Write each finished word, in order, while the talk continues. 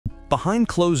Behind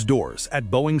closed doors at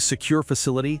Boeing's secure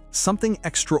facility, something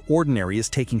extraordinary is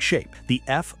taking shape: the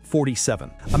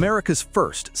F-47, America's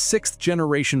first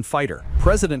sixth-generation fighter.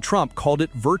 President Trump called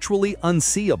it virtually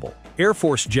unseeable. Air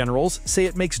Force generals say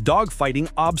it makes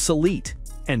dogfighting obsolete.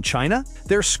 And China?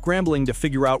 They're scrambling to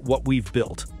figure out what we've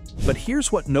built. But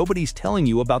here's what nobody's telling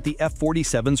you about the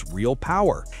F-47's real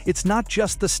power. It's not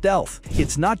just the stealth.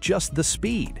 It's not just the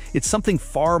speed. It's something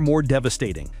far more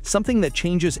devastating. Something that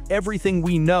changes everything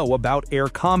we know about air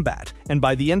combat. And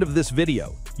by the end of this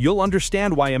video, you'll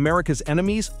understand why America's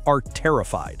enemies are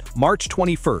terrified. March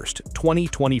 21st,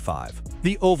 2025.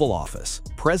 The Oval Office.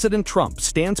 President Trump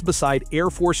stands beside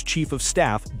Air Force Chief of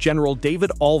Staff General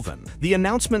David Ulvin. The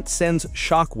announcement sends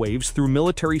shockwaves through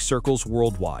military circles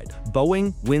worldwide.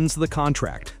 Boeing wins the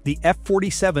contract. The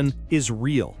F-47 is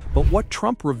real. But what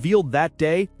Trump revealed that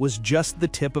day was just the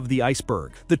tip of the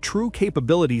iceberg. The true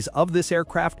capabilities of this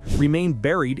aircraft remain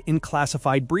buried in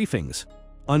classified briefings.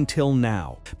 Until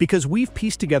now. Because we've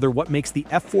pieced together what makes the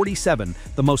F-47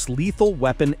 the most lethal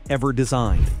weapon ever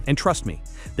designed. And trust me,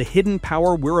 the hidden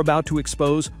power we're about to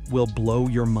expose will blow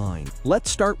your mind. Let's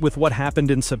start with what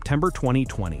happened in September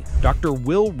 2020. Dr.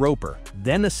 Will Roper,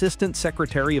 then Assistant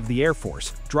Secretary of the Air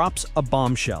Force, drops a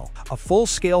bombshell. A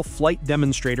full-scale flight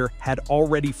demonstrator had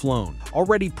already flown,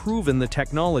 already proven the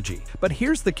technology. But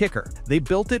here's the kicker. They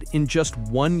built it in just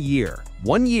 1 year.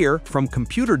 1 year from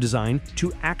computer design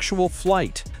to actual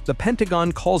flight. The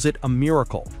Pentagon calls it a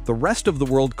miracle. The rest of the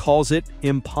world calls it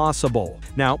impossible.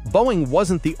 Now, Boeing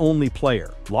wasn't the only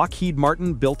player. Lockheed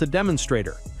Martin built a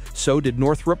demonstrator. So did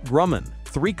Northrop Grumman.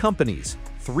 3 companies,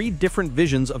 3 different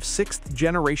visions of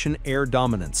 6th-generation air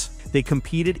dominance. They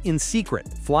competed in secret,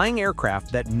 flying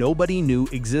aircraft that nobody knew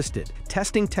existed,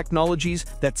 testing technologies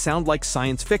that sound like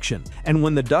science fiction. And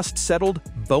when the dust settled,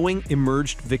 Boeing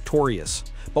emerged victorious.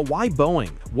 But why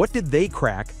Boeing? What did they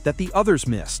crack that the others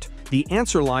missed? The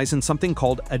answer lies in something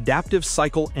called adaptive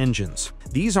cycle engines.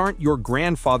 These aren't your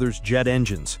grandfather's jet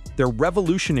engines. They're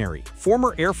revolutionary.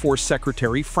 Former Air Force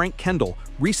Secretary Frank Kendall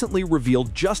recently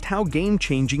revealed just how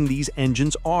game-changing these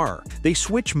engines are. They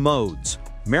switch modes: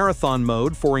 marathon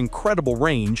mode for incredible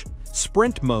range,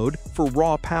 sprint mode for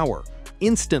raw power.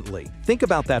 Instantly. Think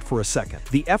about that for a second.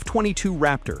 The F-22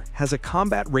 Raptor has a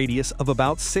combat radius of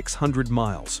about 600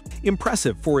 miles.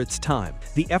 Impressive for its time.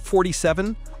 The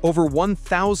F-47? Over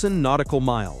 1,000 nautical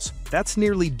miles. That's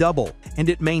nearly double, and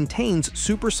it maintains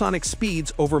supersonic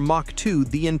speeds over Mach 2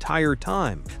 the entire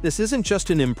time. This isn't just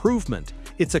an improvement.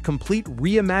 It's a complete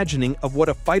reimagining of what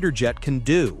a fighter jet can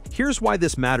do. Here's why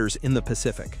this matters in the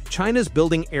Pacific. China's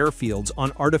building airfields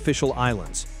on artificial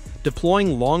islands,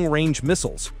 deploying long-range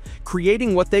missiles,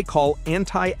 creating what they call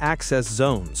anti-access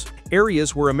zones,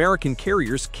 areas where American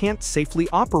carriers can't safely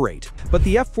operate. But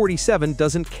the F-47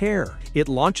 doesn't care. It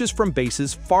launches from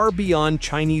bases far beyond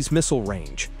Chinese missile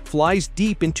range, flies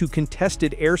deep into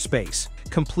contested airspace,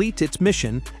 completes its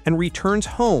mission, and returns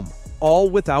home,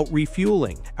 all without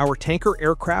refueling. Our tanker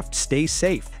aircraft stay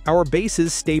safe, our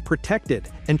bases stay protected,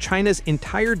 and China's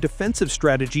entire defensive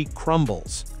strategy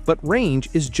crumbles. But range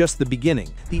is just the beginning.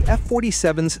 The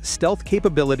F-47's stealth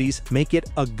capabilities make it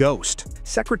a ghost.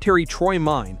 Secretary Troy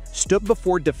Mine stood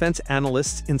before defense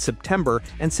analysts in September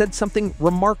and said something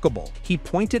remarkable. He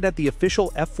pointed at the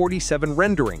official F-47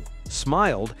 rendering,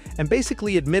 smiled, and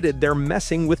basically admitted they're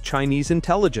messing with Chinese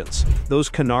intelligence. Those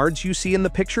canards you see in the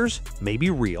pictures may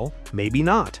be real, maybe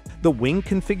not. The wing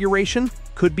configuration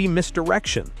could be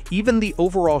misdirection. Even the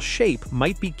overall shape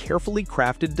might be carefully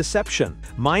crafted deception.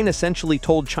 Mine essentially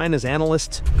told China's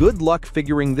analysts, good luck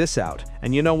figuring this out.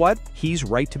 And you know what? He's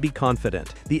right to be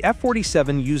confident. The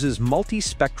F-47 uses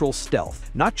multispectral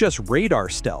stealth, not just radar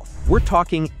stealth. We're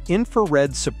talking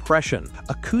infrared suppression,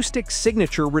 acoustic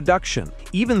signature reduction,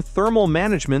 even thermal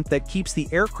management that keeps the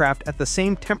aircraft at the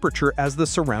same temperature as the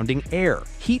surrounding air.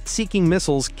 Heat-seeking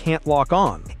missiles can't lock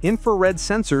on. Infrared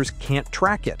sensors can't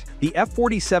track it. The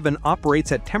F-47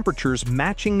 operates at temperatures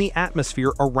matching the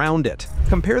atmosphere around it.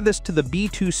 Compare this to the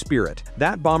B-2 Spirit.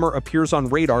 That bomber appears on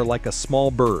radar like a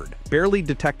small bird, barely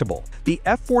detectable. The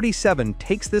F-47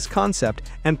 takes this concept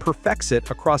and perfects it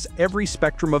across every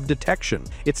spectrum of detection.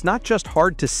 It's not just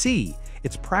hard to see,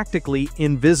 it's practically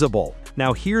invisible.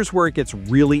 Now here's where it gets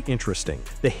really interesting.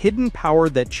 The hidden power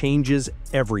that changes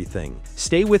everything.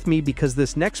 Stay with me because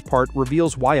this next part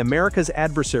reveals why America's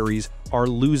adversaries are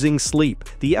losing sleep.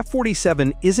 The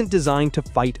F-47 isn't designed to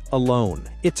fight alone.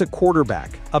 It's a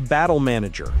quarterback, a battle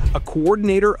manager, a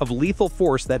coordinator of lethal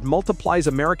force that multiplies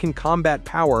American combat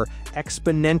power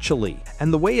exponentially.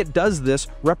 And the way it does this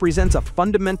represents a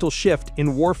fundamental shift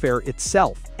in warfare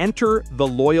itself. Enter the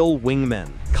loyal wingmen,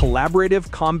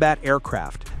 collaborative combat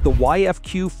aircraft, the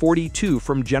YFQ-42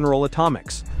 from General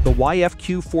Atomics, the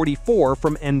YFQ-44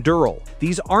 from Endural.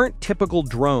 These aren't typical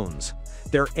drones.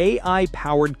 They're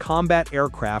AI-powered combat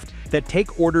aircraft that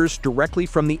take orders directly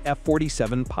from the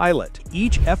F-47 pilot.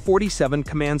 Each F-47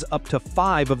 commands up to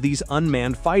 5 of these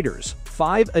unmanned fighters,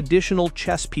 5 additional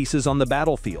chess pieces on the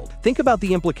battlefield. Think about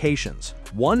the implications.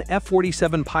 One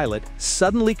F-47 pilot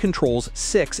suddenly controls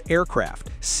 6 aircraft,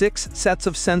 6 sets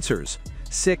of sensors,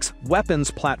 6 weapons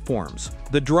platforms.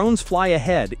 The drones fly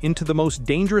ahead into the most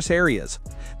dangerous areas.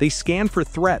 They scan for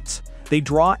threats. They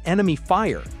draw enemy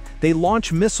fire. They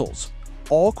launch missiles,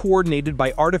 all coordinated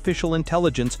by artificial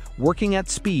intelligence working at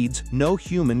speeds no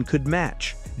human could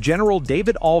match. General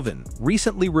David Alvin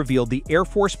recently revealed the Air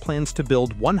Force plans to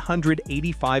build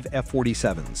 185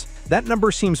 F-47s. That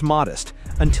number seems modest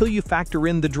until you factor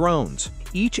in the drones.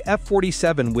 Each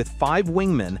F-47 with 5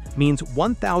 wingmen means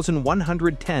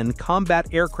 1,110 combat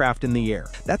aircraft in the air.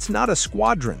 That's not a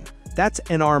squadron. That's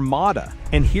an armada.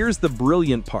 And here's the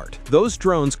brilliant part. Those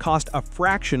drones cost a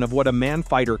fraction of what a manned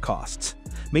fighter costs.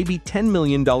 Maybe $10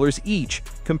 million each,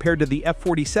 compared to the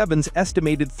F-47's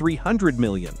estimated $300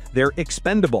 million. They're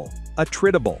expendable,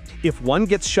 attritable. If one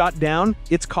gets shot down,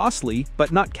 it's costly,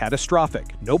 but not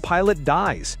catastrophic. No pilot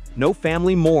dies, no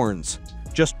family mourns.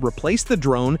 Just replace the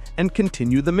drone and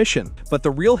continue the mission. But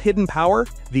the real hidden power?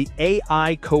 The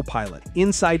AI copilot.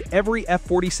 Inside every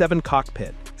F-47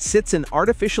 cockpit sits an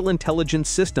artificial intelligence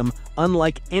system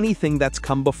unlike anything that's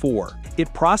come before.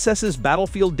 It processes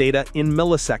battlefield data in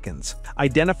milliseconds,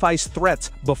 identifies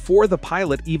threats before the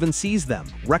pilot even sees them,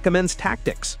 recommends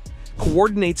tactics,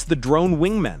 coordinates the drone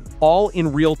wingmen, all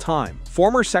in real time.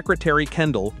 Former Secretary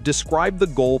Kendall described the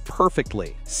goal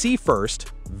perfectly. See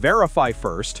first, verify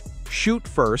first, shoot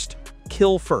first,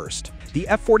 kill first. The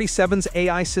F-47's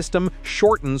AI system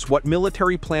shortens what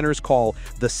military planners call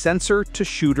the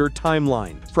sensor-to-shooter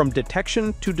timeline, from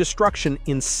detection to destruction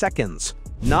in seconds.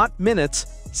 Not minutes,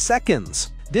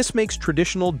 seconds. This makes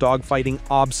traditional dogfighting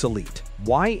obsolete.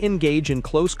 Why engage in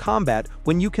close combat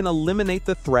when you can eliminate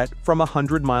the threat from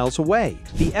 100 miles away?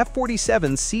 The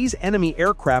F-47 sees enemy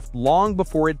aircraft long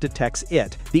before it detects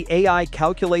it. The AI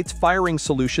calculates firing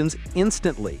solutions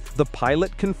instantly. The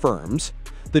pilot confirms,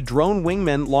 the drone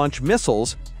wingmen launch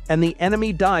missiles, and the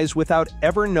enemy dies without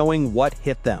ever knowing what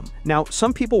hit them. Now,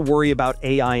 some people worry about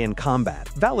AI in combat.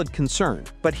 Valid concern.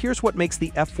 But here's what makes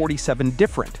the F-47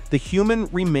 different. The human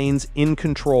remains in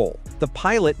control. The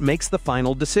pilot makes the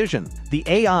final decision. The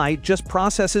AI just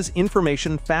processes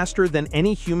information faster than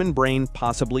any human brain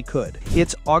possibly could.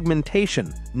 It's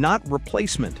augmentation, not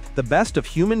replacement. The best of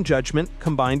human judgment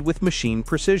combined with machine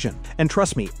precision. And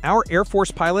trust me, our Air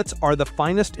Force pilots are the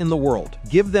finest in the world.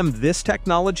 Give them this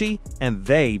technology, and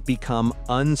they become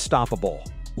unstoppable.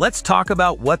 Let's talk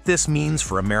about what this means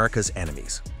for America's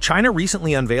enemies. China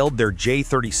recently unveiled their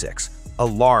J-36, a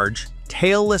large,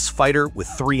 tailless fighter with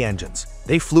 3 engines.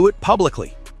 They flew it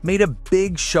publicly, made a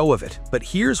big show of it. But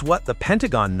here's what the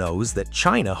Pentagon knows that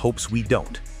China hopes we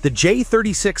don't. The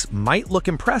J-36 might look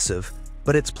impressive,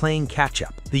 but it's playing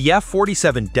catch-up. The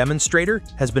F-47 demonstrator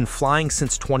has been flying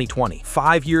since 2020.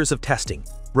 5 years of testing,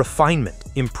 refinement,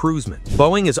 improvement.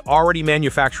 Boeing is already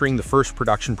manufacturing the first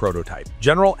production prototype.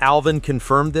 General Alvin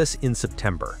confirmed this in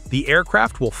September. The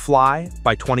aircraft will fly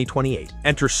by 2028,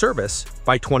 enter service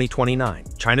by 2029.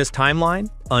 China's timeline?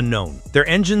 Unknown. Their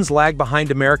engines lag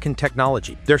behind American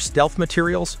technology. Their stealth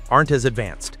materials aren't as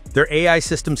advanced. Their AI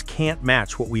systems can't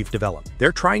match what we've developed.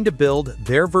 They're trying to build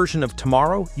their version of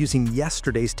tomorrow using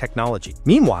yesterday's technology.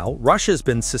 Meanwhile, Russia's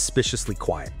been suspiciously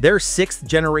quiet. Their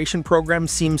 6th-generation program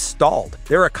seems stalled.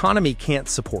 Their economy can't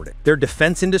support it. Their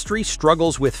defense industry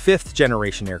struggles with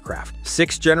 5th-generation aircraft.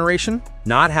 6th generation?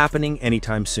 Not happening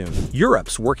anytime soon.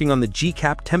 Europe's working on the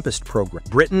GCAP Tempest program.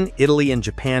 Britain, Italy, and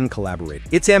Japan collaborate.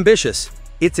 It's ambitious,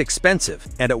 it's expensive,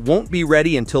 and it won't be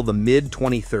ready until the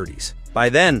mid-2030s. By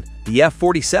then, the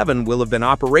F-47 will have been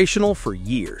operational for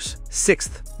years.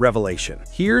 6th revelation.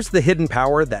 Here's the hidden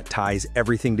power that ties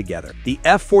everything together. The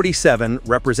F-47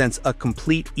 represents a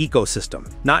complete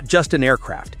ecosystem, not just an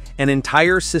aircraft, an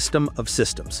entire system of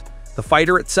systems. The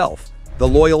fighter itself, the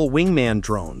loyal wingman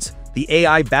drones, the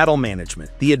AI battle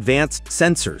management, the advanced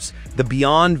sensors, the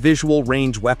beyond visual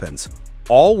range weapons,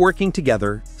 all working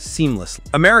together seamlessly.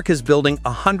 America's building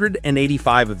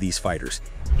 185 of these fighters,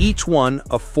 each one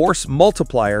a force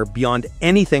multiplier beyond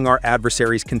anything our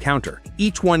adversaries can counter,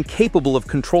 each one capable of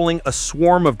controlling a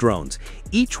swarm of drones,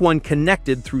 each one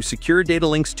connected through secure data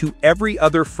links to every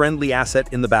other friendly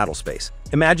asset in the battlespace.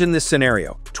 Imagine this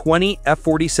scenario: 20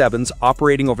 F-47s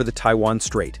operating over the Taiwan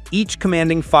Strait, each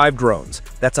commanding 5 drones.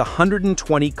 That's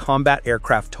 120 combat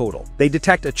aircraft total. They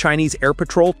detect a Chinese air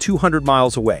patrol 200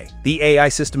 miles away. The AI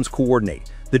systems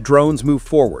coordinate. The drones move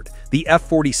forward. The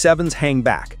F-47s hang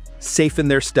back, safe in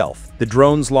their stealth. The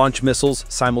drones launch missiles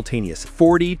simultaneous.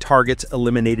 40 targets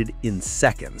eliminated in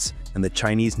seconds. And the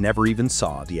Chinese never even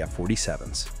saw the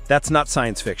F-47s. That's not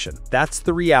science fiction. That's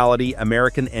the reality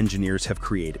American engineers have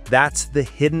created. That's the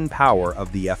hidden power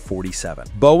of the F-47.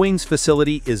 Boeing's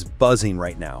facility is buzzing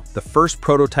right now. The first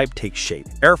prototype takes shape.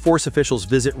 Air Force officials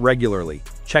visit regularly,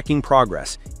 checking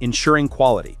progress, ensuring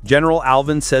quality. General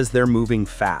Alvin says they're moving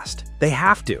fast. They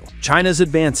have to. China's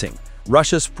advancing.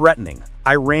 Russia's threatening.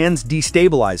 Iran's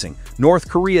destabilizing. North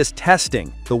Korea's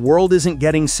testing. The world isn't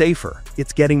getting safer.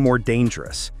 It's getting more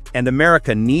dangerous. And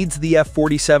America needs the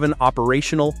F-47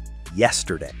 operational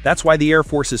yesterday. That's why the Air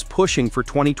Force is pushing for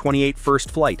 2028 first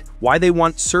flight, why they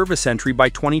want service entry by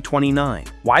 2029,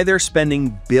 why they're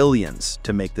spending billions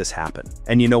to make this happen.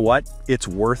 And you know what? It's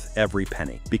worth every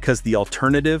penny, because the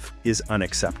alternative is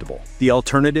unacceptable. The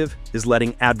alternative is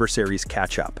letting adversaries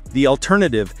catch up. The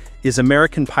alternative is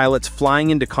American pilots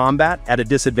flying into combat at a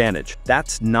disadvantage.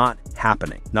 That's not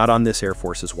happening, not on this Air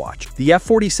Force's watch. The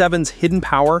F-47's hidden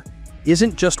power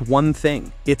isn't just one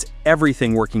thing, it's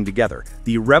everything working together.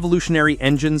 The revolutionary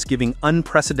engines giving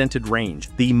unprecedented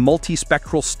range, the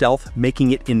multispectral stealth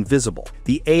making it invisible,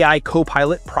 the AI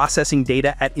copilot processing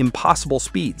data at impossible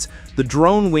speeds, the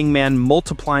drone wingman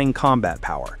multiplying combat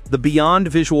power, the beyond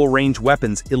visual range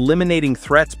weapons eliminating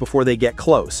threats before they get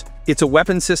close. It's a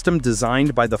weapon system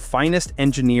designed by the finest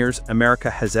engineers America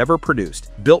has ever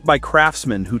produced, built by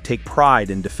craftsmen who take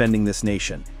pride in defending this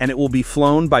nation, and it will be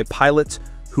flown by pilots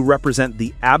who represent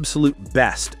the absolute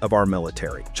best of our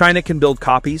military. China can build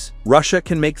copies, Russia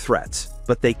can make threats,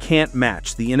 but they can't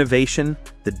match the innovation,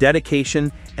 the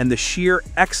dedication, and the sheer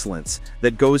excellence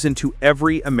that goes into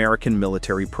every American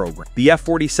military program. The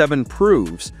F-47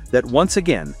 proves that once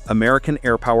again, American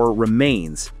air power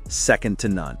remains second to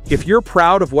none. If you're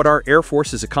proud of what our Air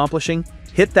Force is accomplishing,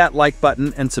 hit that like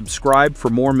button and subscribe for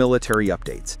more military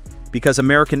updates, because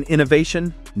American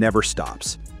innovation never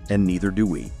stops. And neither do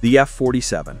we. The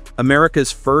F-47, America's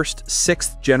first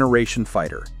 6th-generation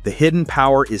fighter. The hidden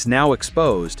power is now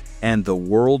exposed, and the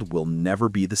world will never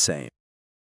be the same.